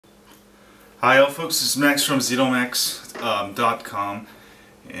Hi all folks, this is Max from ZenoMax.com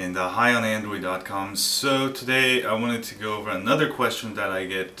and HighOnAndroid.com. So today I wanted to go over another question that I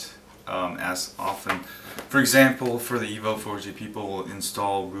get asked often. For example, for the Evo 4G, people will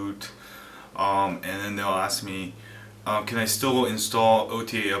install root and then they'll ask me, can I still install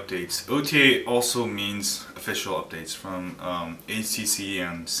OTA updates? OTA also means official updates from HTC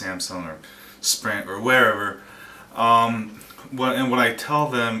and Samsung or Sprint or wherever. What I tell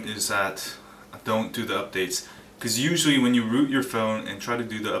them is that don't do the updates, because usually when you root your phone and try to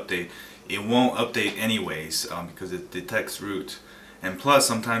do the update, it won't update anyways because it detects root, and plus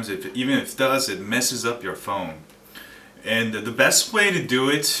sometimes even if it does, it messes up your phone. And the best way to do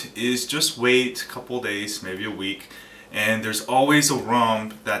it is just wait a couple days, maybe a week, and there's always a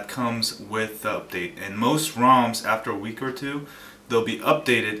ROM that comes with the update, and most ROMs after a week or two they'll be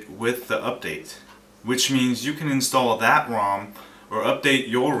updated with the update, which means you can install that ROM or update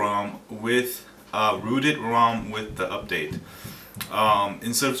your ROM with rooted ROM with the update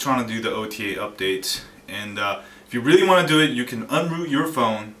instead of trying to do the OTA update. And if you really want to do it, you can unroot your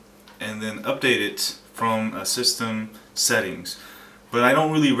phone and then update it from system settings. But I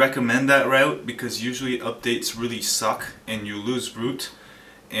don't really recommend that route, because usually updates really suck and you lose root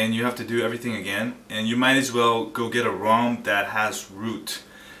and you have to do everything again, and you might as well go get a ROM that has root.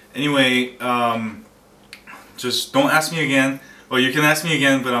 Anyway, just don't ask me again. Well, you can ask me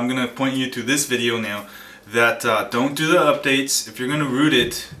again, but I'm going to point you to this video now that don't do the updates. If you're going to root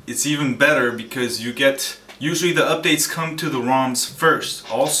it, it's even better, because you get, usually the updates come to the ROMs first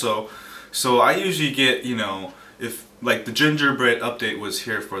also. So I usually get, you know, if like the gingerbread update was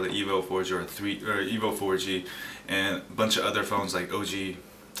here for the Evo 4G or Evo 4G and a bunch of other phones like OG,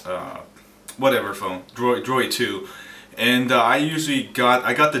 whatever phone, Droid 2. And I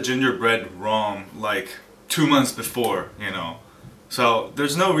got the gingerbread ROM like 2 months before, you know. So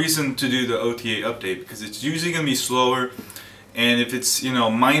there's no reason to do the OTA update, because it's usually going to be slower, and if it's, you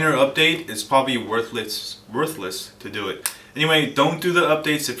know, minor update, it's probably worthless to do it. Anyway, don't do the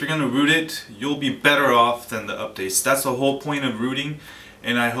updates. If you're going to root it, you'll be better off than the updates. That's the whole point of rooting,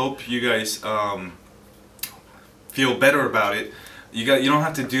 and I hope you guys feel better about it. You don't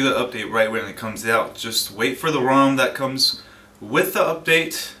have to do the update right when it comes out. Just wait for the ROM that comes with the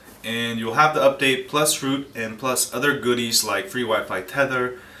update, and you'll have the update plus root and plus other goodies like free Wi-Fi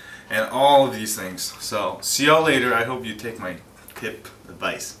tether and all of these things. So see y'all later. I hope you take my tip,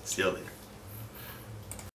 advice. See y'all later.